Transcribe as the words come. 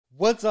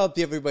What's up,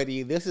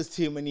 everybody? This is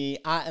Timony.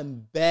 I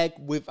am back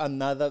with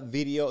another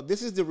video.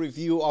 This is the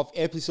review of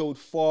episode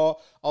 4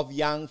 of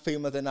Young,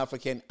 Famous, and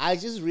African. I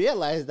just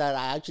realized that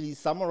I actually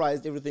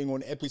summarized everything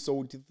on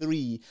episode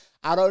 3.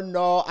 I don't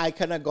know. I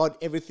kind of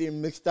got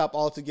everything mixed up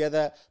all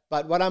together.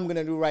 But what I'm going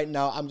to do right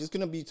now, I'm just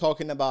going to be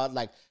talking about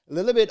like a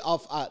little bit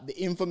of the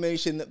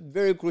information,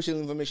 very crucial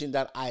information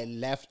that I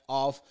left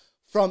off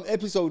from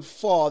episode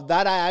 4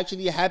 that I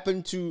actually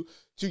happened to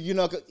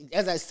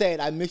as I said,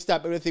 I mixed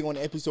up everything on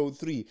episode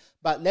 3.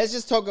 But let's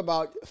just talk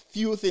about a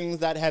few things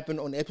that happened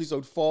on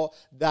episode 4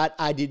 that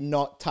I did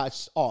not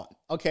touch on.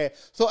 Okay,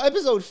 so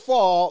episode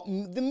 4,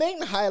 the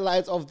main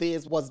highlights of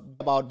this was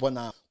about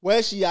Bona,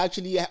 where she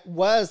actually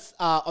was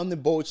on the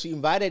boat. She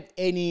invited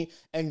Annie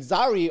and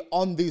Zari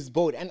on this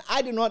boat. And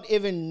I did not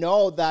even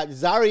know that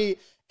Zari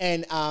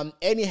and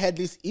Annie had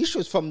these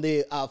issues from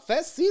the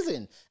first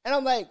season. And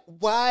I'm like,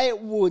 why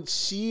would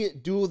she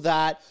do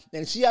that?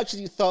 And she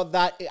actually thought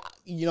that,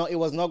 it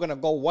was not going to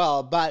go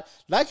well. But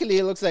luckily,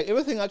 it looks like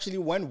everything actually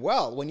went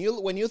well. When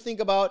you think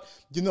about,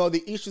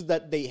 the issues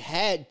that they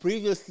had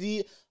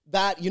previously,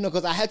 that,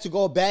 because I had to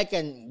go back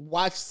and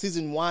watch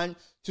season 1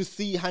 to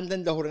see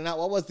Handan Dahorana,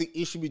 what was the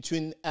issue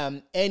between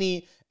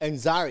Annie and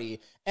Zari.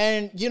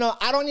 And,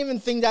 I don't even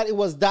think that it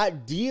was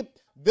that deep.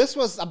 This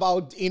was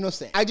about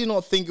innocent. I did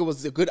not think it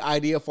was a good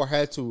idea for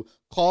her to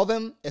call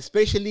them,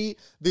 especially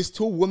these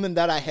two women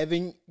that are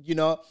having,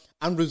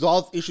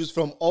 unresolved issues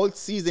from old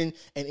season,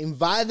 and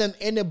invite them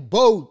in a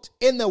boat,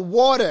 in the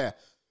water.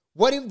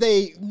 What if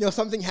they,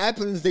 something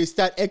happens, they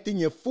start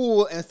acting a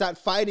fool and start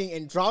fighting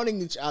and drowning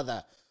each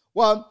other?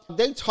 Well,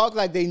 they talk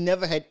like they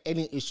never had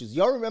any issues.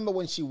 Y'all remember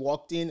when she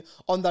walked in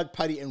on that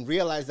party and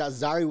realized that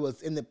Zari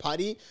was in the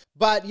party?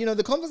 But,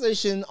 the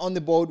conversation on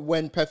the boat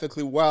went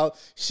perfectly well.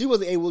 She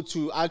was able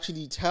to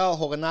actually tell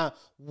Horana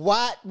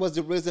what was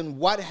the reason,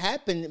 what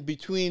happened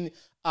between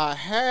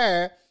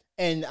her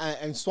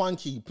and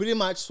Swanky. Pretty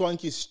much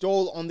Swanky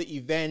stole on the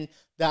event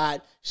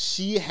that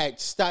she had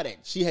started,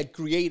 she had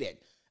created.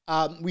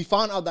 We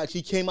found out that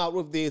she came out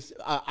with this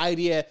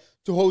idea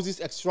to host this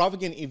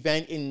extravagant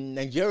event in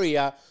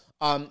Nigeria.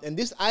 And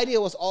this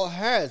idea was all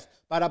hers,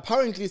 but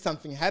apparently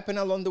something happened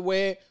along the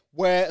way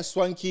where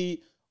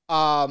Swanky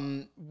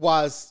kind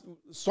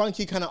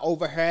of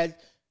overheard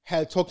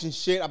her talking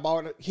shit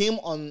about him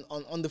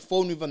on the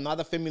phone with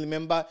another family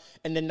member.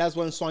 And then that's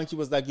when Swanky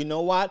was like, you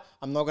know what?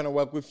 I'm not going to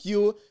work with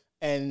you.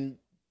 And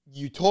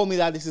you told me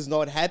that this is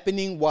not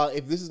happening. Well,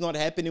 if this is not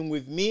happening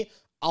with me,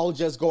 I'll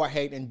just go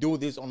ahead and do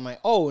this on my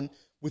own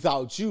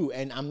without you,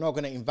 and I'm not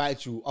going to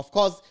invite you. Of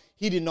course,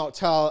 he did not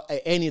tell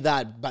any of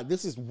that, but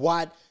this is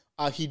what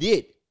he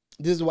did.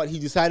 This is what he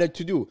decided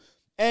to do.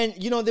 And,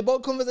 the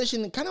boat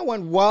conversation kind of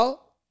went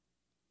well,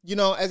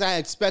 as I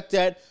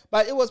expected,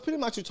 but it was pretty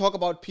much to talk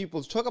about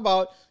people, to talk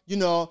about,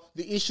 the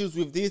issues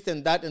with this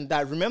and that and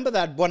that. Remember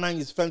that Bonang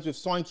is friends with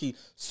Swanky,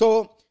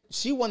 so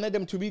she wanted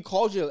them to be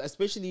cordial,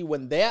 especially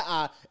when they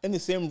are in the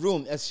same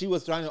room, as she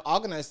was trying to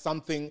organize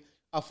something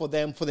for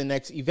them for the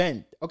next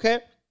event, okay?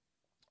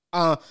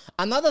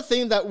 Another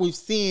thing that we've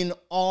seen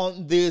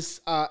on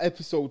this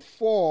episode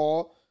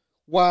 4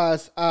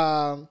 was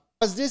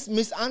this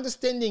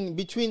misunderstanding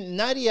between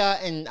Nadia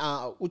and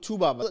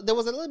Utubaba. There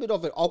was a little bit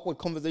of an awkward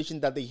conversation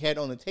that they had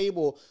on the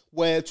table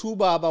where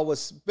Utubaba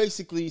was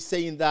basically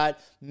saying that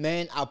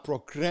men are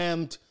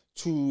programmed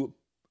to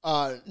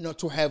not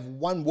to have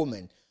one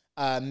woman.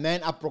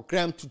 Men are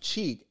programmed to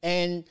cheat.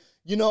 And,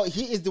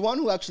 he is the one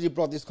who actually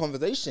brought this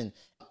conversation.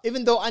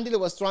 Even though Andile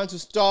was trying to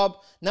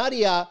stop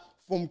Nadia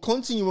from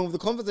continuing with the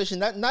conversation,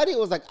 that Nadia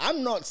was like,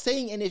 I'm not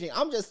saying anything.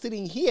 I'm just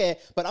sitting here,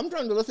 but I'm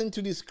trying to listen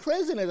to this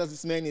craziness as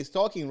this man is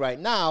talking right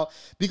now,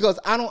 because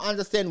I don't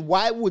understand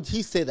why would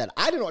he say that.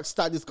 I did not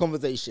start this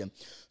conversation.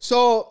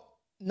 So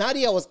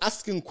Nadia was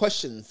asking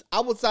questions. I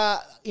was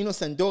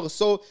innocent.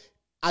 So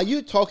are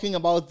you talking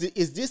about,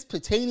 is this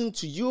pertaining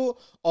to you,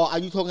 or are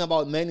you talking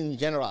about men in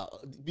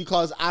general?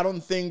 Because I don't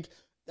think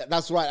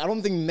that's right. I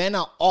don't think men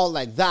are all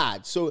like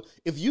that. So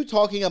if you're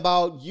talking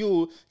about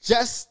you,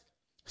 just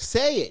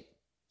say it.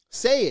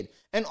 Say it.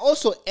 And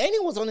also, Annie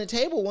was on the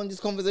table when this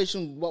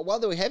conversation, while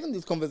they were having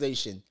this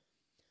conversation.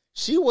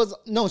 She was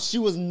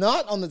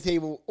not on the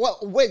table. Well,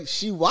 wait,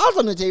 she was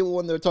on the table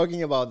when they were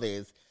talking about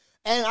this.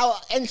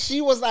 And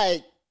she was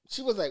like,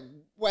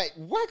 wait,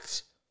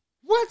 what?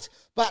 What?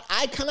 But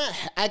I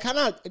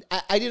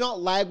did not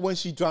like when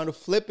she tried to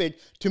flip it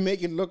to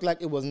make it look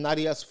like it was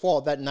Nadia's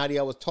fault that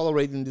Nadia was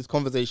tolerating this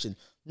conversation.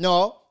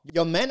 No,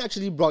 your man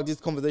actually brought this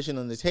conversation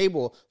on the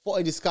table for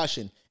a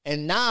discussion.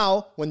 And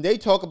now, when they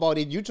talk about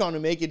it, you're trying to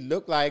make it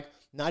look like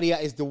Nadia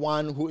is the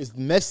one who is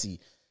messy.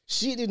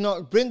 She did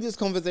not bring this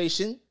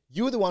conversation.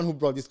 You're the one who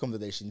brought this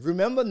conversation.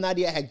 Remember,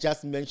 Nadia had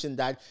just mentioned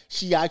that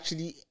she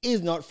actually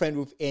is not friends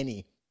with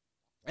Annie.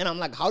 And I'm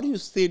like, how do you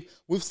sit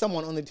with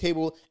someone on the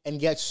table and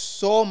get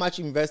so much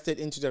invested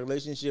into the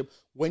relationship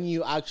when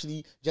you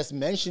actually just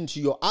mentioned to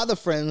your other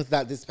friends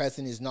that this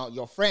person is not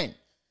your friend?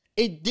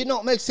 It did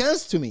not make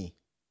sense to me.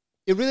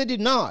 It really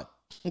did not.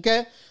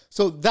 Okay?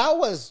 So that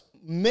was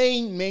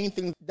main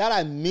things that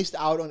I missed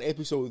out on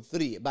episode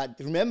 3. But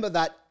remember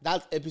that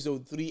that's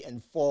episode 3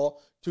 and 4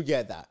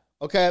 together.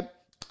 Okay.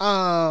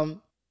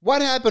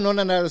 What happened on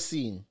another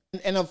scene?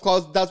 And of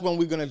course, that's when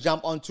we're gonna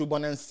jump onto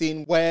Bonan's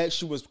scene where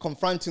she was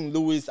confronting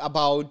Louis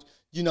about,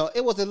 you know,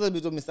 it was a little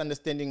bit of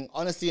misunderstanding,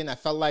 honestly, and I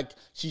felt like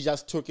she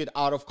just took it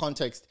out of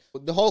context.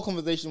 The whole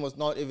conversation was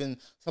not even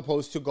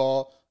supposed to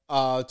go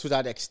to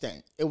that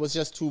extent. It was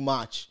just too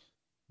much.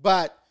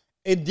 But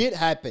it did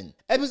happen.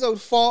 Episode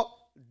 4,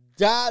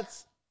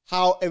 that's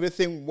how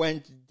everything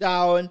went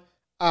down.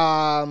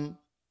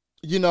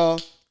 You know,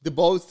 the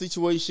boat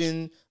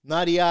situation,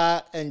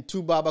 Nadia and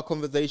Tubaba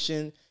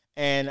conversation,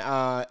 and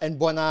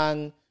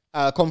Bonang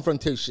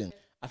confrontation.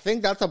 I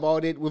think that's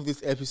about it with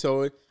this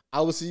episode.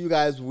 I will see you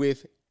guys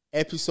with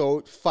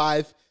episode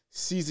 5,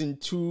 season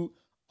 2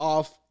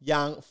 of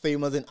Young,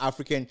 Famous, and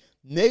African.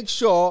 Make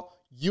sure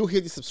you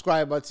hit the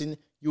subscribe button,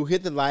 you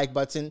hit the like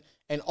button,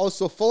 and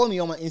also follow me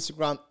on my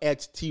Instagram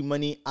at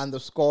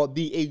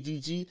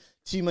tmoney_BAGG,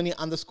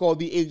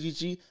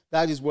 tmoney_BAGG.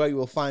 That is where you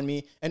will find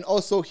me. And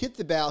also hit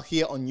the bell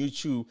here on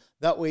YouTube.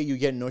 That way you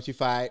get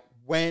notified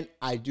when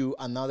I do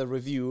another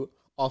review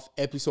of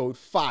episode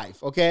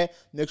 5, okay?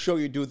 Make sure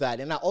you do that.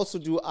 And I also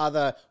do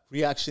other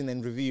reaction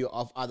and review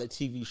of other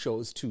TV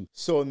shows too.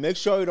 So make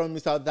sure you don't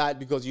miss out that,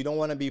 because you don't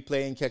want to be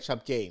playing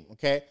catch-up game,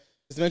 okay?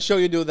 Just make sure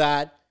you do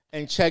that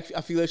and check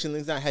affiliation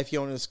links that I have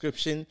here in the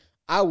description.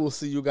 I will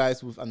see you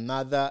guys with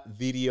another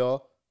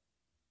video,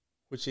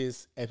 which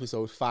is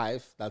episode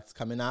 5 that's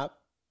coming up.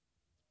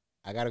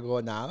 I gotta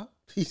go now.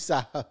 Peace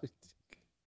out.